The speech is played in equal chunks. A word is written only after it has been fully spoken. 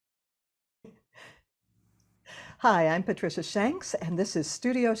Hi, I'm Patricia Shanks, and this is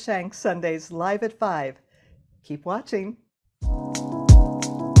Studio Shanks Sundays live at 5. Keep watching.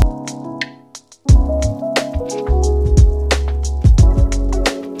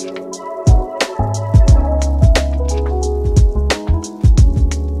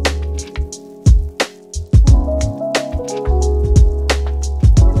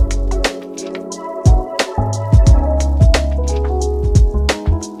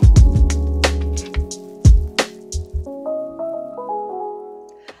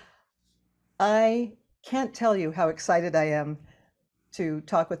 I can't tell you how excited I am to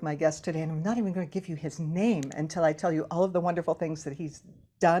talk with my guest today, and I'm not even going to give you his name until I tell you all of the wonderful things that he's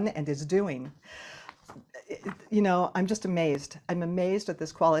done and is doing. You know, I'm just amazed. I'm amazed at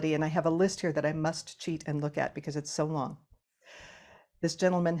this quality, and I have a list here that I must cheat and look at because it's so long. This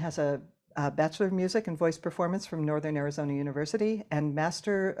gentleman has a Bachelor of Music and Voice Performance from Northern Arizona University, and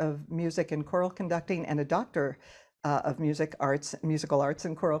Master of Music in Choral Conducting, and a Doctor of Musical Arts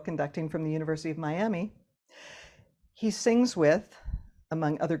and Choral Conducting from the University of Miami. He sings with,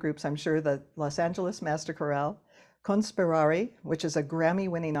 among other groups, I'm sure, the Los Angeles Master Chorale, Conspirare, which is a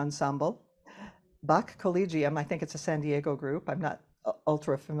Grammy-winning ensemble, Bach Collegium, I think it's a San Diego group, I'm not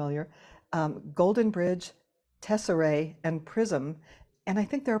ultra familiar, Golden Bridge, Tesserae, and Prism, and I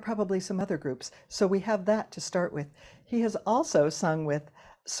think there are probably some other groups. So we have that to start with. He has also sung with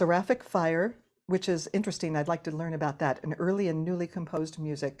Seraphic Fire, which is interesting. I'd like to learn about that, an early and newly composed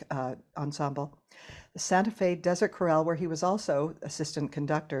music ensemble. The Santa Fe Desert Chorale, where he was also assistant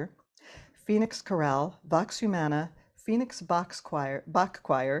conductor. Phoenix Chorale, Vox Humana, Phoenix Bach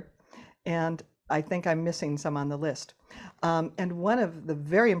Choir, and I think I'm missing some on the list. And one of the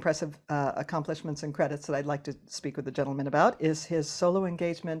very impressive accomplishments and credits that I'd like to speak with the gentleman about is his solo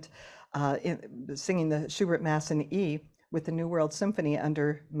engagement in singing the Schubert Mass in E with the New World Symphony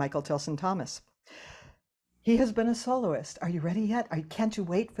under Michael Tilson Thomas. He has been a soloist. Are you ready yet? Can't you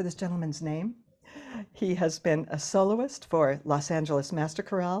wait for this gentleman's name? He has been a soloist for Los Angeles Master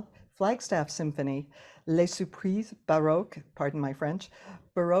Chorale, Flagstaff Symphony, Les Surprises Baroque, pardon my French,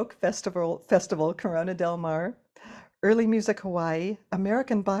 Baroque Festival Corona del Mar, Early Music Hawaii,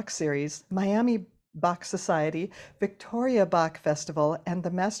 American Bach Series, Miami Bach Society, Victoria Bach Festival, and the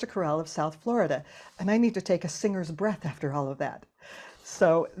Master Chorale of South Florida. And I need to take a singer's breath after all of that.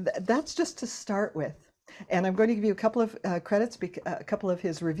 So that's just to start with. And I'm going to give you a couple of credits, a couple of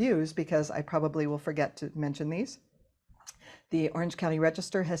his reviews, because I probably will forget to mention these. The Orange County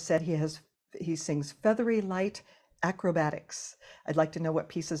Register has said he sings feathery light acrobatics. I'd like to know what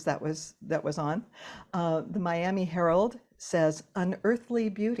pieces that was on. The Miami Herald says unearthly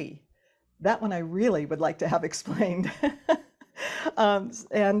beauty. That one I really would like to have explained.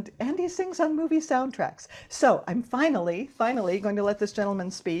 And he sings on movie soundtracks. So I'm finally going to let this gentleman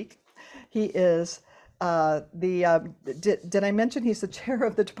speak. He is did I mention he's the chair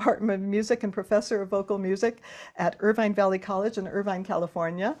of the Department of Music and professor of vocal music at Irvine Valley College in Irvine,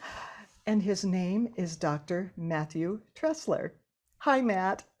 California. And his name is Dr. Matthew Tresler. Hi,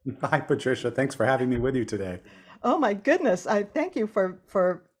 Matt. Hi, Patricia. Thanks for having me with you today. Oh my goodness. I thank you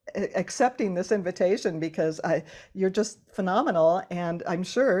for accepting this invitation because you're just phenomenal. And I'm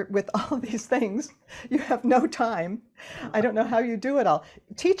sure with all of these things, you have no time. I don't know how you do it all.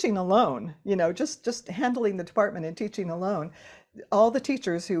 Teaching alone, you know, just handling the department and teaching alone. All the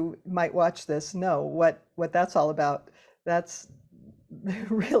teachers who might watch this know what that's all about. That's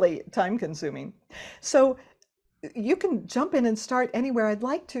really time consuming. So you can jump in and start anywhere. I'd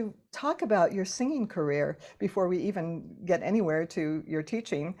like to talk about your singing career before we even get anywhere to your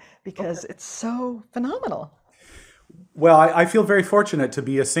teaching, because it's so phenomenal. Well, I feel very fortunate to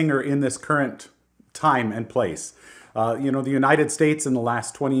be a singer in this current time and place. You know, the United States in the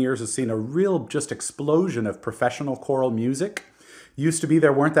last 20 years has seen a real just explosion of professional choral music. Used to be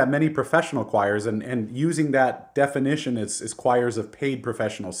there weren't that many professional choirs, and using that definition is choirs of paid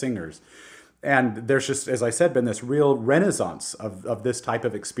professional singers. And there's just, as I said, been this real renaissance of this type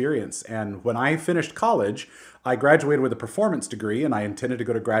of experience. And when I finished college, I graduated with a performance degree, and I intended to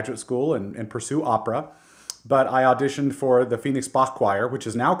go to graduate school and pursue opera. But I auditioned for the Phoenix Bach Choir, which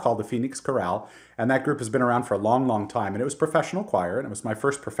is now called the Phoenix Chorale, and that group has been around for a long, long time. And it was professional choir, and it was my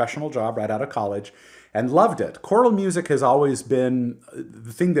first professional job right out of college, and loved it. Choral music has always been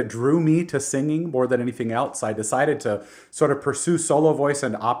the thing that drew me to singing more than anything else. I decided to sort of pursue solo voice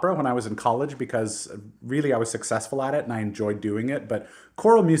and opera when I was in college because really I was successful at it and I enjoyed doing it. But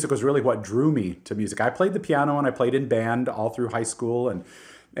choral music was really what drew me to music. I played the piano and I played in band all through high school, and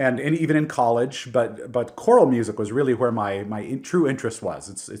and even in college. But choral music was really where my true interest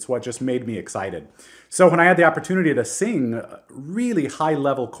was. It's what just made me excited. So when I had the opportunity to sing really high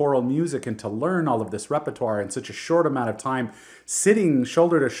level choral music and to learn all of this repertoire in such a short amount of time, sitting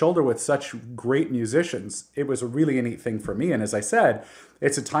shoulder to shoulder with such great musicians, it was a really neat thing for me. And as I said,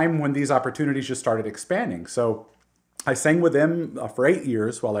 it's a time when these opportunities just started expanding. So I sang with them for 8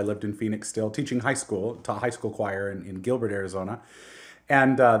 years while I lived in Phoenix still, teaching high school, taught high school choir in Gilbert, Arizona.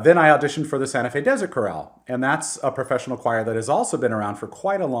 And then I auditioned for the Santa Fe Desert Chorale. And that's a professional choir that has also been around for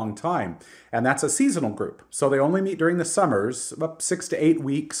quite a long time. And that's a seasonal group. So they only meet during the summers, about 6 to 8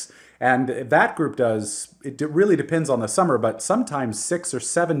 weeks. And that group does, it really depends on the summer, but sometimes 6 or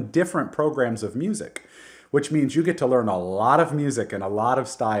 7 different programs of music, which means you get to learn a lot of music and a lot of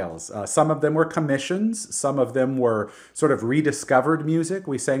styles. Some of them were commissions. Some of them were sort of rediscovered music.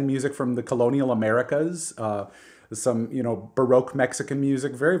 We sang music from the colonial Americas, some, Baroque Mexican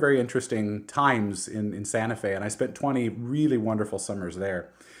music, very, very interesting times in Santa Fe. And I spent 20 really wonderful summers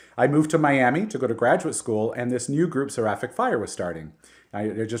there. I moved to Miami to go to graduate school, and this new group, Seraphic Fire, was starting. I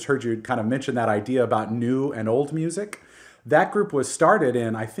just heard you kind of mention that idea about new and old music. That group was started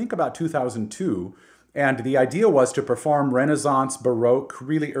in, I think, about 2002. And the idea was to perform Renaissance, Baroque,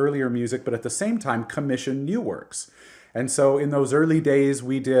 really earlier music, but at the same time commission new works. And so in those early days,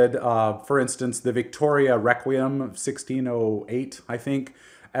 we did, for instance, the Victoria Requiem of 1608, I think,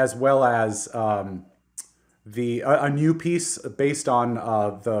 as well as a new piece based on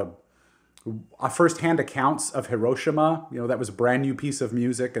the first-hand accounts of Hiroshima. That was a brand new piece of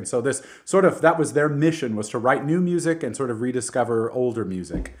music. And so this that was their mission, was to write new music and sort of rediscover older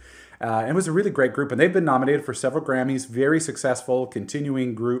music. It was a really great group, and they've been nominated for several Grammys, very successful,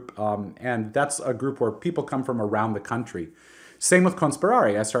 continuing group, and that's a group where people come from around the country. Same with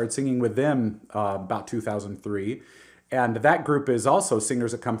Conspirare. I started singing with them about 2003, and that group is also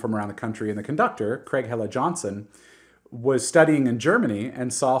singers that come from around the country, and the conductor, Craig Hella Johnson, was studying in Germany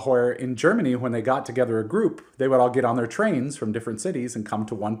and saw where in Germany, when they got together a group, they would all get on their trains from different cities and come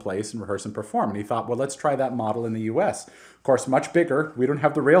to one place and rehearse and perform. And he thought, well, let's try that model in the US. Of course, much bigger. We don't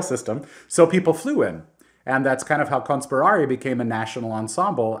have the rail system. So people flew in. And that's kind of how Conspirare became a national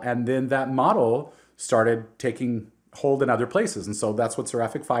ensemble. And then that model started taking hold in other places. And so that's what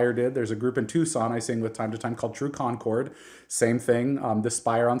Seraphic Fire did. There's a group in Tucson I sing with time to time called True Concord. Same thing. The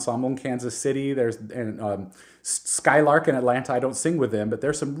Spire Ensemble in Kansas City. There's Skylark in Atlanta. I don't sing with them, but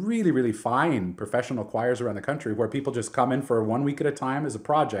there's some really, really fine professional choirs around the country where people just come in for 1 week at a time as a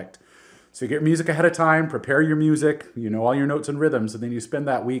project. So you get music ahead of time, prepare your music, all your notes and rhythms, and then you spend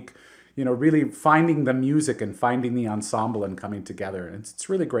that week, really finding the music and finding the ensemble and coming together. And it's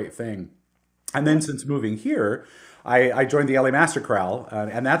a really great thing. And then since moving here, I joined the LA Master Chorale,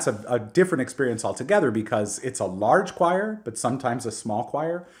 and that's a different experience altogether because it's a large choir, but sometimes a small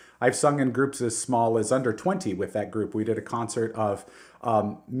choir. I've sung in groups as small as under 20 with that group. We did a concert of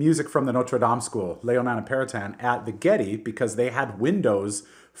music from the Notre Dame School, Leonin and Peritan, at the Getty because they had windows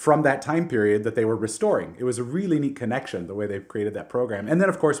from that time period that they were restoring. It was a really neat connection, the way they've created that program. And then,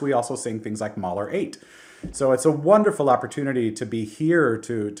 of course, we also sing things like Mahler 8. So it's a wonderful opportunity to be here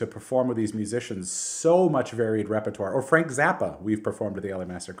to perform with these musicians. So much varied repertoire. Or Frank Zappa, we've performed with the LA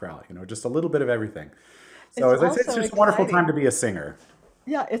Master Chorale. Just a little bit of everything. So It's as I said, it's also just a wonderful time to exciting. be a singer.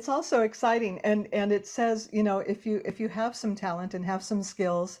 Yeah, it's also exciting, and it says, if you have some talent and have some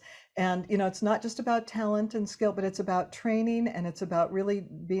skills, and it's not just about talent and skill, but it's about training and it's about really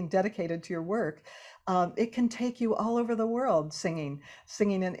being dedicated to your work. It can take you all over the world singing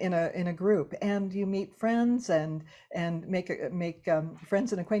in a group, and you meet friends and make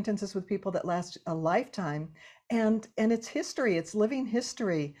friends and acquaintances with people that last a lifetime, and it's history, it's living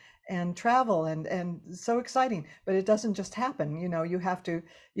history and travel and so exciting. But it doesn't just happen. You have to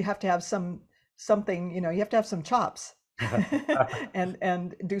have something. You have to have some chops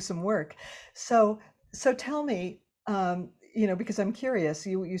and do some work. So so tell me, because I'm curious.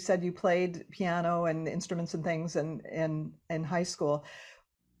 You said you played piano and instruments and things in high school.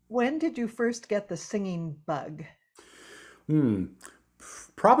 When did you first get the singing bug? Hmm.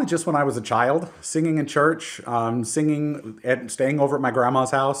 Probably just when I was a child, singing in church, singing and staying over at my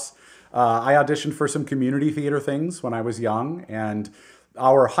grandma's house. I auditioned for some community theater things when I was young, and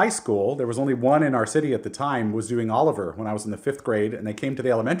our high school, there was only one in our city at the time, was doing Oliver when I was in the 5th grade, and they came to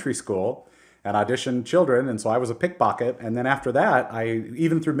the elementary school and auditioned children, and so I was a pickpocket. And then after that,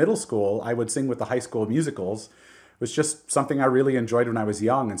 even through middle school, I would sing with the high school musicals. It was just something I really enjoyed when I was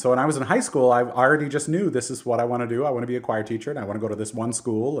young. And so when I was in high school, I already just knew this is what I want to do. I want to be a choir teacher, and I want to go to this one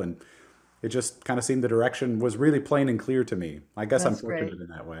school. And it just kind of seemed the direction was really plain and clear to me. I guess I'm That's great. fortunate in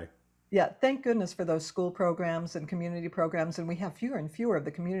that way. Yeah, thank goodness for those school programs and community programs. And we have fewer and fewer of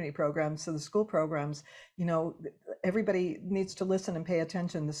the community programs. So the school programs, you know, everybody needs to listen and pay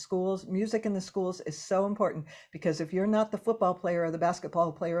attention. The schools, music in the schools is so important because if you're not the football player or the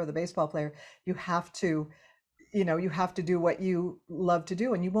basketball player or the baseball player, you have to, you know, you have to do what you love to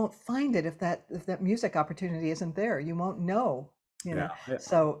do, and you won't find it if that music opportunity isn't there. You won't know, you know. Yeah.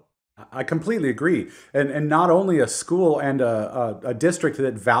 So I completely agree. And not only a school and a district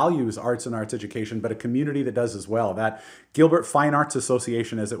that values arts and arts education, but a community that does as well. That Gilbert Fine Arts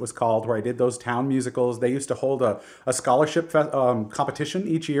Association, as it was called, where I did those town musicals, they used to hold a scholarship competition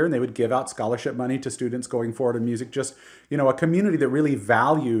each year, and they would give out scholarship money to students going forward in music. Just, you know, a community that really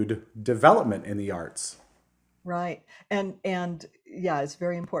valued development in the arts. right. And yeah, it's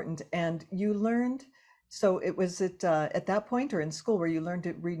very important. And you learned, so it was at that point or in school where you learned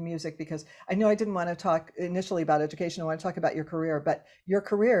to read music? Because I know I didn't want to talk initially about education. I want to talk about your career, but your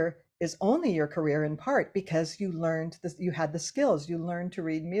career is only your career in part because you learned this, you had the skills, you learned to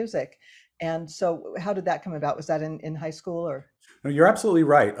read music. And so how did that come about? Was that in high school or? No, you're absolutely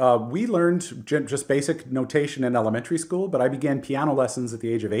right. We learned just basic notation in elementary school, but I began piano lessons at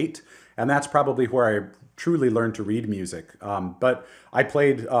the age of 8, and that's probably where I truly learned to read music. But I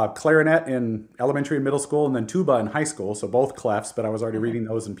played clarinet in elementary and middle school, and then tuba in high school, so both clefs, but I was already Okay. reading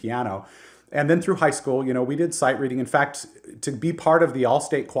those in piano. And then through high school, you know, we did sight reading. In fact, to be part of the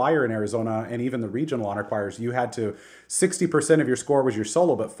all-state choir in Arizona and even the regional honor choirs, you had to 60% of your score was your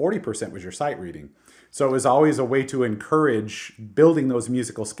solo, but 40% was your sight reading. So it was always a way to encourage building those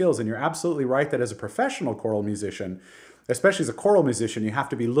musical skills. And you're absolutely right that as a professional choral musician, especially as a choral musician, you have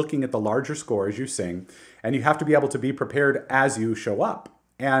to be looking at the larger score as you sing, and you have to be able to be prepared as you show up.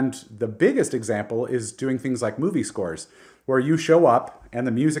 And the biggest example is doing things like movie scores, where you show up and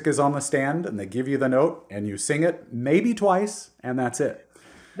the music is on the stand and they give you the note and you sing it maybe twice and that's it. So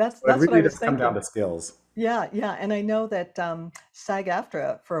it That's what I really was does come down thinking. to skills. Yeah, yeah, and I know that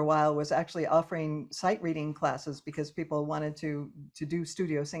SAG-AFTRA for a while was actually offering sight reading classes because people wanted to do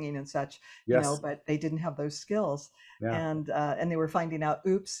studio singing and such, you know, Yes. but they didn't have those skills, Yeah. and they were finding out,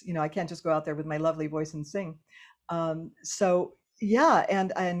 oops, you know, I can't just go out there with my lovely voice and sing. So yeah,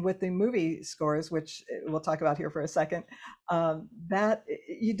 and with the movie scores, which we'll talk about here for a second, that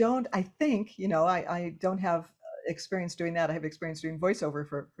you don't, I think, you know, I don't have experience doing that. I have experience doing voiceover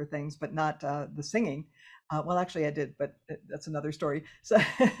for things, but not the singing. Well, actually, I did, but that's another story. So,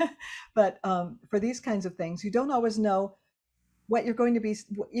 but for these kinds of things, you don't always know what you're going to be,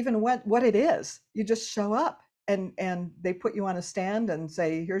 even what it is. You just show up, and they put you on a stand and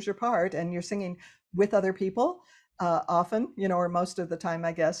say, "Here's your part," and you're singing with other people, often, you know, or most of the time,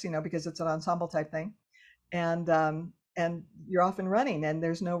 I guess, you know, because it's an ensemble type thing, and you're off and running, and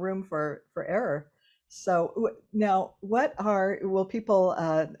there's no room for error. So now, what are will people?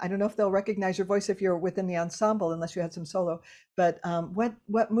 I don't know if they'll recognize your voice if you're within the ensemble, unless you had some solo. But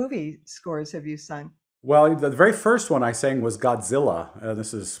what movie scores have you sung? Well, the very first one I sang was Godzilla.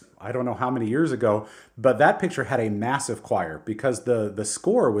 This is, I don't know how many years ago, but that picture had a massive choir because the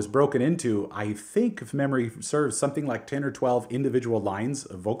score was broken into, I think, if memory serves, something like 10 or 12 individual lines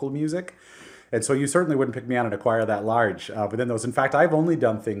of vocal music. And so you certainly wouldn't pick me out in a choir that large. But then those, in fact, I've only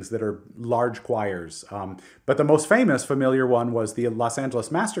done things that are large choirs. But the most famous, familiar one was the Los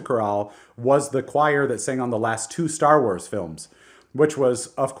Angeles Master Chorale, was the choir that sang on the last two Star Wars films, which was,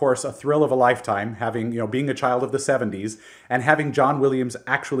 of course, a thrill of a lifetime, having, you know, being a child of the 70s and having John Williams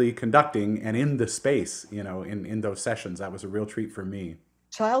actually conducting and in the space, you know, in those sessions. That was a real treat for me.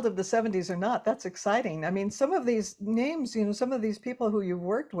 Child of the 70s or not, that's exciting. I mean, some of these names, you know, some of these people who you've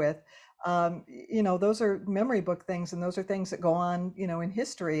worked with, you know, those are memory book things, and those are things that go on, you know, in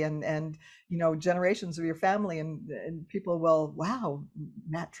history, and you know, generations of your family, and people will, wow,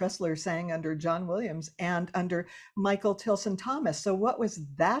 Matt Tresler sang under John Williams and under Michael Tilson Thomas. So what was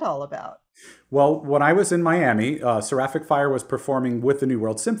that all about? Well, when I was in Miami, Seraphic Fire was performing with the New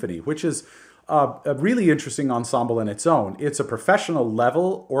World Symphony, which is a really interesting ensemble in its own. It's a professional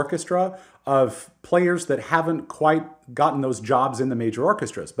level orchestra of players that haven't quite gotten those jobs in the major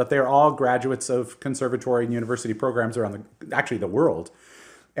orchestras, but they're all graduates of conservatory and university programs around actually the world,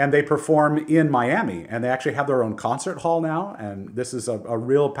 and they perform in Miami, and they actually have their own concert hall now. And this is a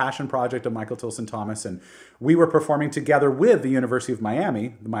real passion project of Michael Tilson Thomas. And we were performing together with the University of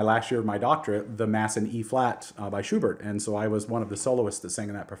Miami, my last year of my doctorate, the Mass in E flat by Schubert. And so I was one of the soloists that sang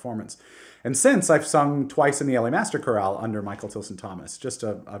in that performance. And since I've sung twice in the LA Master Chorale under Michael Tilson Thomas, just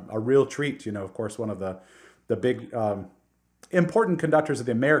a real treat. You know, of course, one of the big important conductors of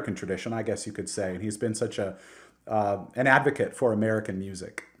the American tradition, I guess you could say. And he's been such an advocate for American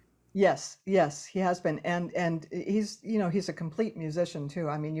music. Yes, yes, he has been, and he's, he's a complete musician too.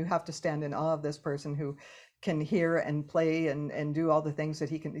 I mean, you have to stand in awe of this person who can hear and play and do all the things that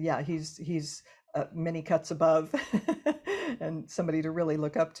he can. Yeah, he's many cuts above, and somebody to really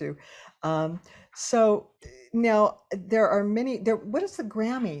look up to. Um, so now there are many. There, what is the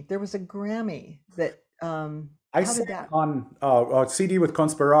Grammy? There was a Grammy that. I How sang did that? on a CD with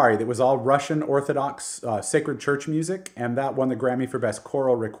Conspirari that was all Russian Orthodox sacred church music, and that won the Grammy for Best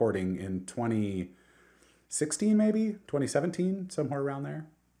Choral Recording in 2016, maybe 2017, somewhere around there.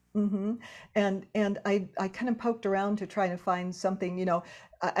 Hmm. And I kind of poked around to try to find something,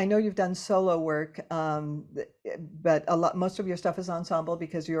 I know you've done solo work, but most of your stuff is ensemble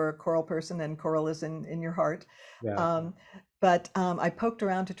because you're a choral person and choral is in your heart. Yeah. Um, but I poked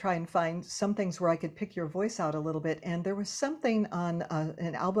around to try and find some things where I could pick your voice out a little bit. And there was something on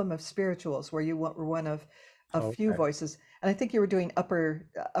an album of spirituals where you were one of a few Okay. voices. And I think you were doing upper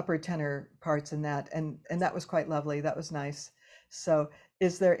tenor parts in that. And that was quite lovely. That was nice. So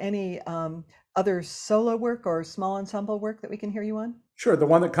is there any other solo work or small ensemble work that we can hear you on? Sure. The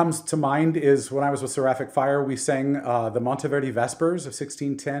one that comes to mind is when I was with Seraphic Fire, we sang the Monteverdi Vespers of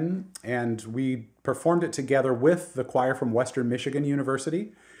 1610, and we performed it together with the choir from Western Michigan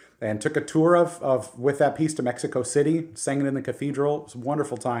University and took a tour of with that piece to Mexico City, sang it in the cathedral. It was a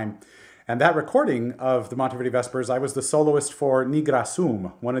wonderful time. And that recording of the Monteverdi Vespers, I was the soloist for Nigra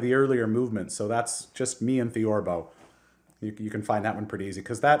Sum, one of the earlier movements. So that's just me and Theorbo. You can find that one pretty easy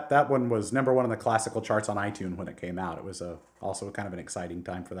because that one was #1 on the classical charts on iTunes when it came out. It was also kind of an exciting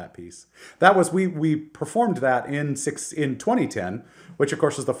time for that piece. That was we performed that in 2010, which of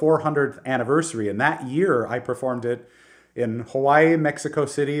course is the 400th anniversary. And that year I performed it in Hawaii, Mexico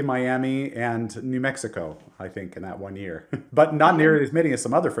City, Miami, and New Mexico. I think in that one year, but not I nearly am as many as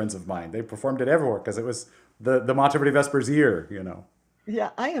some other friends of mine. They performed it everywhere because it was the Monteverdi Vespers year.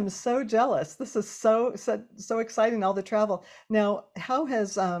 Yeah, I am so jealous. This is so exciting, all the travel. Now, how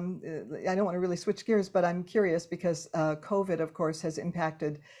has I don't want to really switch gears, but I'm curious because COVID, of course, has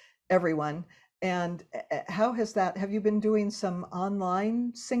impacted everyone. And how has that, have you been doing some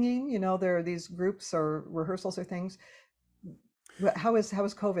online singing? There are these groups or rehearsals or things. How has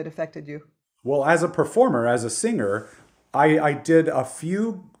COVID affected you? Well, as a performer, as a singer, I did a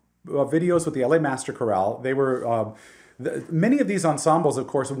few videos with the LA Master Chorale. They were many of these ensembles, of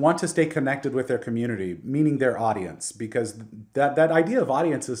course, want to stay connected with their community, meaning their audience, because that idea of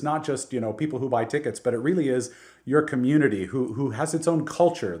audience is not just people who buy tickets, but it really is your community who has its own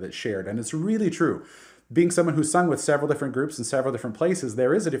culture that's shared, and it's really true. Being someone who's sung with several different groups in several different places,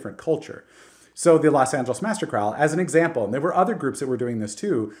 there is a different culture. So the Los Angeles Master Chorale, as an example, and there were other groups that were doing this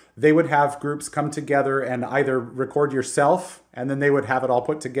too, they would have groups come together and either record yourself and then they would have it all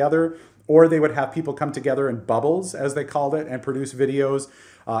put together, or they would have people come together in bubbles, as they called it, and produce videos.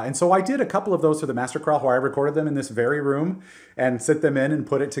 And so I did a couple of those for the Master Chorale where I recorded them in this very room and sit them in and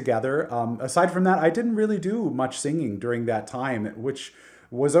put it together. Aside from that, I didn't really do much singing during that time, which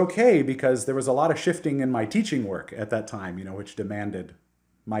was okay because there was a lot of shifting in my teaching work at that time, which demanded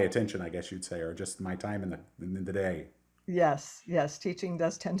my attention, I guess you'd say, or just my time in the day. Yes, yes, teaching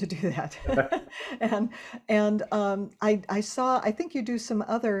does tend to do that. And I saw, I think you do some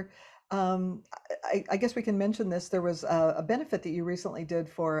other, um, I guess we can mention this. There was a benefit that you recently did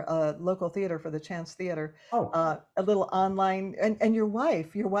for a local theater, for the Chance Theater, Oh, a little online, and your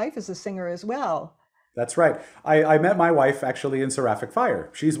wife is a singer as well. that's right. I met my wife actually in Seraphic Fire.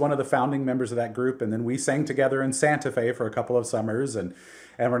 She's one of the founding members of that group, and then we sang together in Santa Fe for a couple of summers, and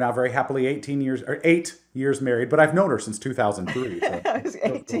we're now very happily 18 years or 8 years married. But I've known her since 2003, so I was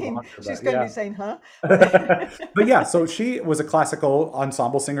still a 18. longer, She's but going to be yeah. saying, huh? But yeah, so she was a classical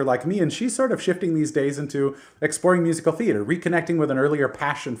ensemble singer like me, and she's sort of shifting these days into exploring musical theater, reconnecting with an earlier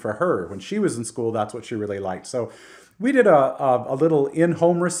passion for her. When she was in school, that's what she really liked. So we did a little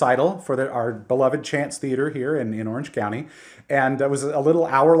in-home recital for our beloved Chance Theater here in Orange County. And it was a little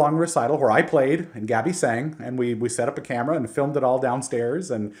hour-long recital where I played and Gabby sang, and we set up a camera and filmed it all downstairs.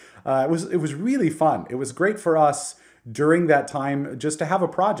 And it was really fun. It was great for us during that time just to have a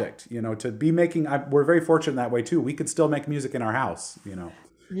project, to be making. We're very fortunate that way too. We could still make music in our house, because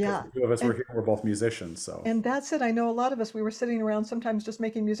Yeah. the two of us were And here. We're both musicians, so And that's it. I know a lot of us, we were sitting around sometimes just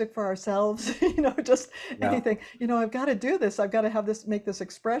making music for ourselves, just yeah. anything. I've got to do this. I've got to have this, make this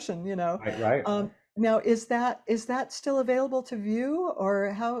expression. Right, right. Now, is that still available to view or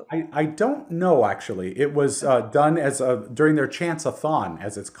how? I don't know actually. It was done during their Chance-a-thon,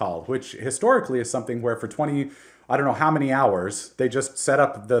 as it's called, which historically is something where for 20, I don't know how many hours. They just set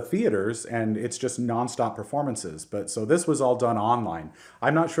up the theaters and it's just nonstop performances. But so this was all done online.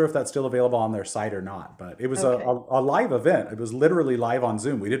 I'm not sure if that's still available on their site or not, but it was Okay. a live event. It was literally live on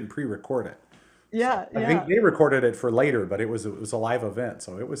Zoom. We didn't pre-record it. So Yeah, I think yeah. they recorded it for later, but it was a live event.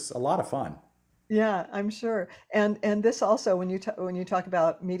 So it was a lot of fun. Yeah, I'm sure. And this also, when you talk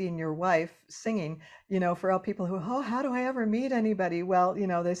about meeting your wife singing, for all people who, oh, how do I ever meet anybody? Well,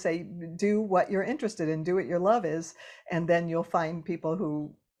 they say do what you're interested in, do what your love is, and then you'll find people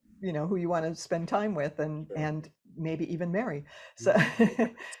who you want to spend time with Sure. and maybe even marry. So Yeah.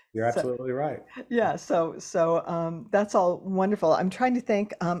 You're so absolutely right. yeah, that's all wonderful. I'm trying to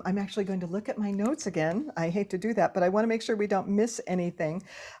think. I'm actually going to look at my notes again. I hate to do that, but I want to make sure we don't miss anything.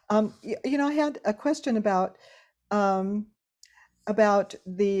 I had a question um, about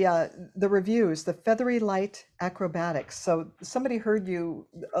the reviews, the feathery light acrobatics. So somebody heard you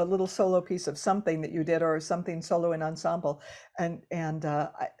a little solo piece of something that you did, or something solo in ensemble, and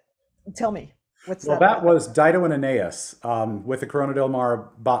tell me, what's Well, that that about? was Dido and Aeneas with the Corona del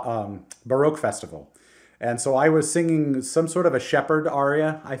Mar Baroque Festival. And so I was singing some sort of a shepherd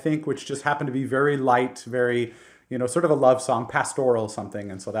aria, I think, which just happened to be very light, very, sort of a love song, pastoral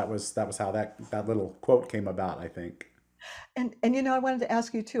something. And so that was how that little quote came about, I think. And I wanted to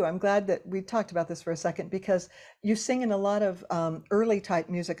ask you too. I'm glad that we talked about this for a second because you sing in a lot of early type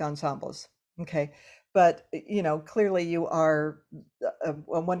music ensembles. Okay, but clearly you are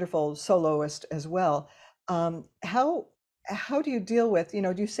a wonderful soloist as well. How do you deal with,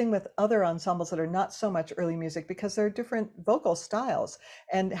 do you sing with other ensembles that are not so much early music because there are different vocal styles,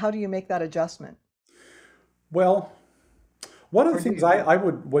 and how do you make that adjustment? Well, one of the Or do things you? I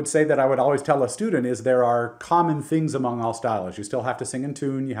would say that I would always tell a student is there are common things among all styles. You still have to sing in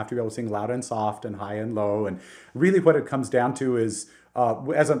tune. You have to be able to sing loud and soft and high and low. And really what it comes down to is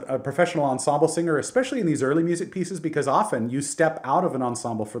as a professional ensemble singer, especially in these early music pieces, because often you step out of an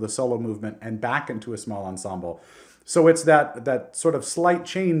ensemble for the solo movement and back into a small ensemble. So it's that sort of slight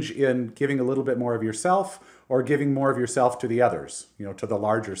change in giving a little bit more of yourself or giving more of yourself to the others, to the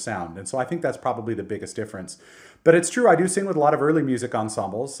larger sound. And so I think that's probably the biggest difference. But it's true, I do sing with a lot of early music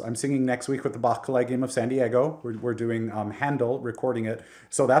ensembles. I'm singing next week with the Bach Collegium of San Diego. We're doing Handel, recording it.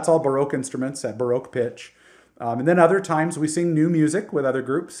 So that's all Baroque instruments at Baroque pitch. And then other times we sing new music with other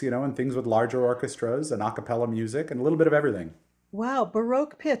groups, and things with larger orchestras and a cappella music and a little bit of everything. Wow,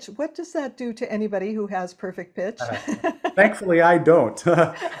 Baroque pitch. What does that do to anybody who has perfect pitch? Thankfully, I don't.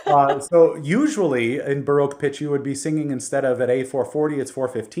 So usually in Baroque pitch, you would be singing instead of at A440, it's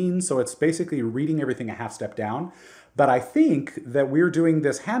 415. So it's basically reading everything a half step down. But I think that we're doing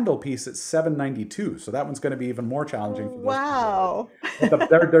this Handel piece at 792. So that one's going to be even more challenging for those people. Wow.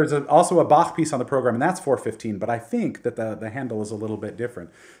 But also a Bach piece on the program, and that's 415. But I think that the Handel is a little bit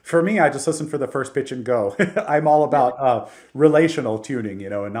different. For me, I just listen for the first pitch and go. I'm all about relational tuning,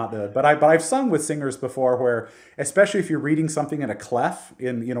 and not the. But I've sung with singers before where, especially if you're reading something in a clef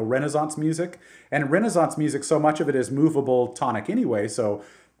in Renaissance music, and Renaissance music, so much of it is movable tonic anyway. So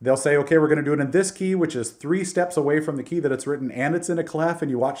they'll say, okay, we're going to do it in this key, which is 3 steps away from the key that it's written, and it's in a clef,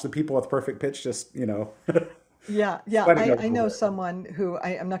 and you watch the people with perfect pitch just, Yeah, yeah. sweating a I little know bit. someone who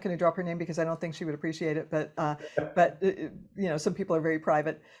I'm not going to drop her name because I don't think she would appreciate it, but some people are very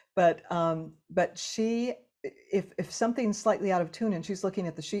private. But she, if something's slightly out of tune and she's looking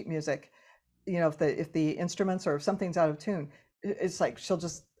at the sheet music, if the instruments or if something's out of tune, it's like she'll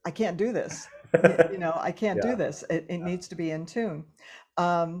just, I can't do this. I can't do Yeah. this. It needs to be in tune.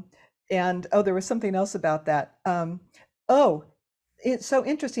 Um, and oh, there was something else about that. Oh, it's so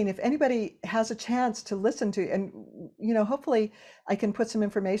interesting. If anybody has a chance to listen to, and hopefully I can put some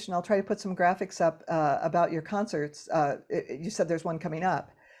information. I'll try to put some graphics up about your concerts. You said there's one coming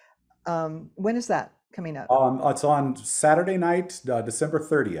up. When is that coming up? It's on Saturday night, December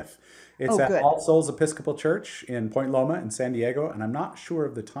 30th. It's Oh, at good. All Souls Episcopal Church in Point Loma in San Diego, and I'm not sure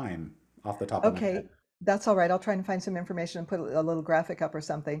of the time off the top of my head. Okay, that's all right. I'll try and find some information and put a little graphic up or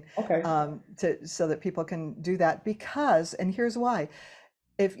something, Okay. so that people can do that. Because, and here's why.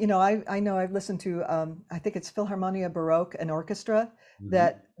 If I know I've listened to I think it's Philharmonia Baroque, an orchestra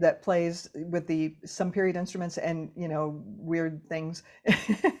Mhm. that plays with the some period instruments and weird things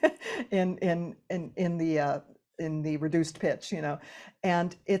in the reduced pitch,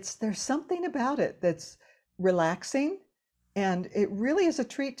 and there's something about it that's relaxing, and it really is a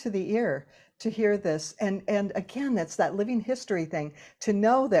treat to the ear to hear this. And again, that's that living history thing, to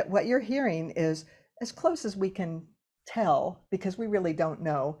know that what you're hearing is as close as we can tell, because we really don't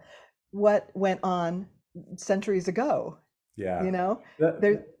know what went on centuries ago. Yeah. You know,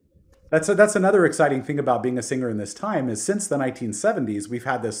 there. That, that's another exciting thing about being a singer in this time is since the 1970s, we've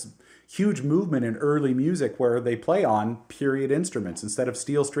had this huge movement in early music where they play on period instruments. Instead of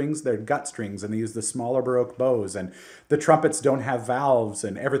steel strings, they're gut strings, and they use the smaller Baroque bows. And the trumpets don't have valves,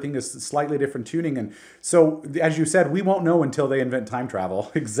 and everything is slightly different tuning. And so, as you said, we won't know until they invent time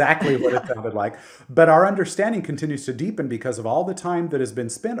travel exactly what it sounded like. But our understanding continues to deepen because of all the time that has been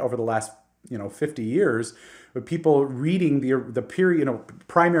spent over the last 50 years with people reading the period,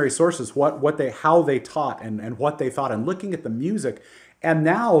 primary sources, what they, how they taught, and what they thought, and looking at the music. And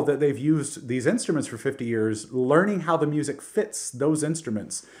now that they've used these instruments for 50 years, learning how the music fits those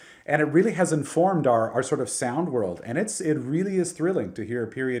instruments. And it really has informed our sort of sound world. And it really is thrilling to hear a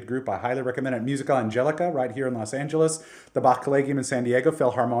period group. I highly recommend it. Musica Angelica right here in Los Angeles, the Bach Collegium in San Diego,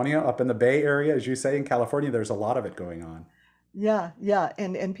 Philharmonia up in the Bay Area, as you say, in California. There's a lot of it going on. Yeah, yeah,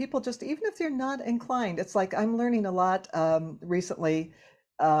 and people just, even if they're not inclined, it's like I'm learning a lot recently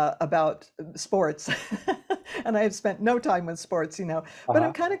about sports, and I have spent no time with sports, but I'm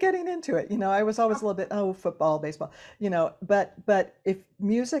Uh-huh. kind of getting into it. I was always a little bit, oh, football, baseball, but if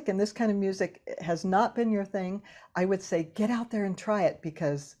music and this kind of music has not been your thing, I would say get out there and try it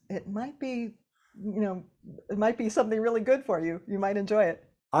because you know, it might be something really good for you. You might enjoy it.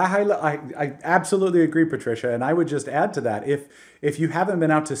 I absolutely agree, Patricia, and I would just add to that. If you haven't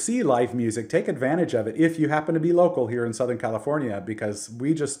been out to see live music, take advantage of it. If you happen to be local here in Southern California, because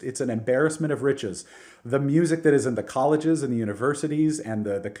it's an embarrassment of riches. The music that is in the colleges and the universities and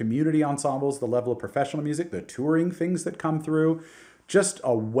the community ensembles, the level of professional music, the touring things that come through, just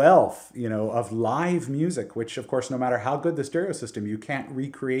a wealth, of live music, which of course, no matter how good the stereo system, you can't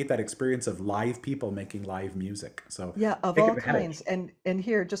recreate that experience of live people making live music. So Yeah, of take all advantage. kinds. And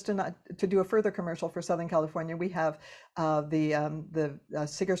here, just to not to do a further commercial for Southern California, we have the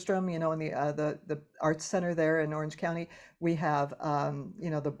Sigerstrom, in the Arts Center there in Orange County. We have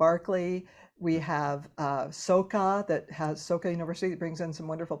the Barclay. We have SoCA that has SoCA University that brings in some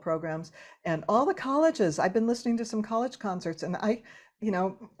wonderful programs, and all the colleges. I've been listening to some college concerts, and I'm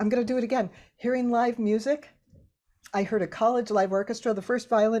going to do it again. Hearing live music. I heard a college live orchestra, the first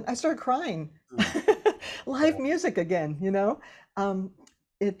violin. I started crying. Oh, Live yeah. music again, Um,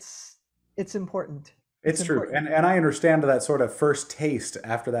 it's it's important. It's It's true. important. And I understand that sort of first taste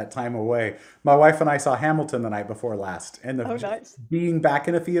after that time away. My wife and I saw Hamilton the night before last, and Oh, just nice. being back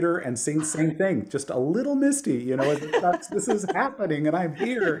in a theater and seeing same thing, just a little misty, this is happening and I'm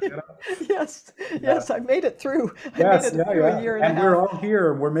here, Yes, Yeah. yes, I made it through. I made Yes, it yeah, through a yeah. year and a And we're half. all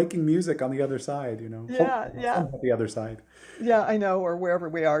here and we're making music on the other side, Yeah, hopefully yeah, somewhat the other side. yeah, I know, or wherever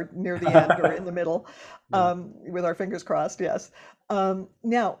we are near the end or in the middle, Yeah. with our fingers crossed, yes.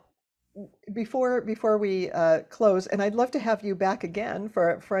 Now, before we close, and I'd love to have you back again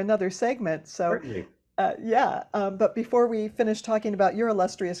for another segment. So, Certainly. yeah, but before we finish talking about your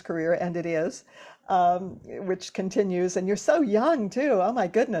illustrious career, and it is, which continues, and you're so young too. Oh my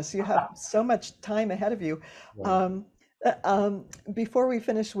goodness, you have so much time ahead of you. Right. Um, Before we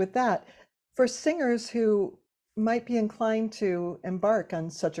finish with that, for singers who might be inclined to embark on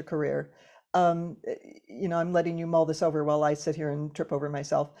such a career, I'm letting you mull this over while I sit here and trip over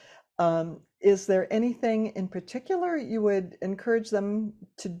myself. Is there anything in particular you would encourage them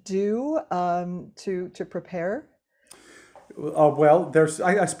to do to prepare? Well,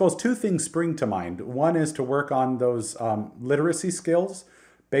 I suppose, two things spring to mind. One is to work on those literacy skills,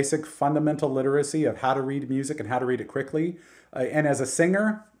 basic fundamental literacy of how to read music and how to read it quickly. And as a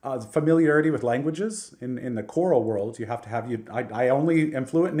singer, familiarity with languages. In the choral world, you have to have I only am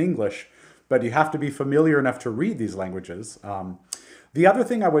fluent in English, but you have to be familiar enough to read these languages. The other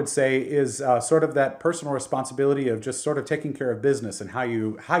thing I would say is sort of that personal responsibility of just sort of taking care of business and how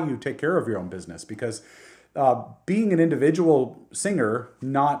you take care of your own business, because being an individual singer,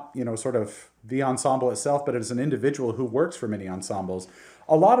 not sort of the ensemble itself, but as an individual who works for many ensembles,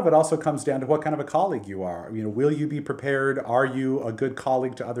 a lot of it also comes down to what kind of a colleague you are. Will you be prepared? Are you a good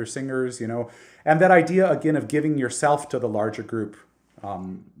colleague to other singers? And that idea again of giving yourself to the larger group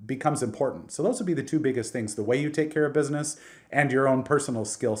becomes important. So those would be the two biggest things: the way you take care of business and your own personal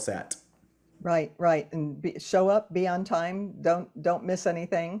skill set Right, right. And show up, be on time, don't miss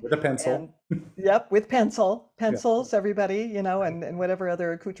anything. with a pencil. And yep, with Yeah. pencils, everybody, and whatever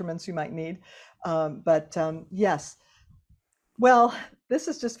other accoutrements you might need. But yes, well, this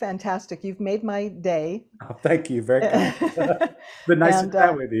is just fantastic. You've made my day. Oh, thank you. Very kind. Been nice to And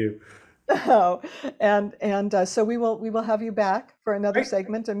chat with you. oh, and so we will have you back for another Great.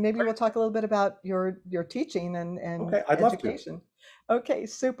 segment, and maybe Great. we'll talk a little bit about your teaching and Okay, I'd love to. education. Okay,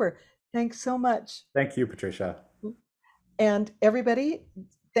 super. Thanks so much. Thank you, Patricia. And everybody,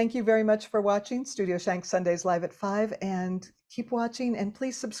 thank you very much for watching Studio Shanks Sundays live at 5, and keep watching and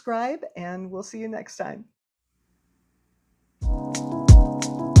please subscribe, and we'll see you next time.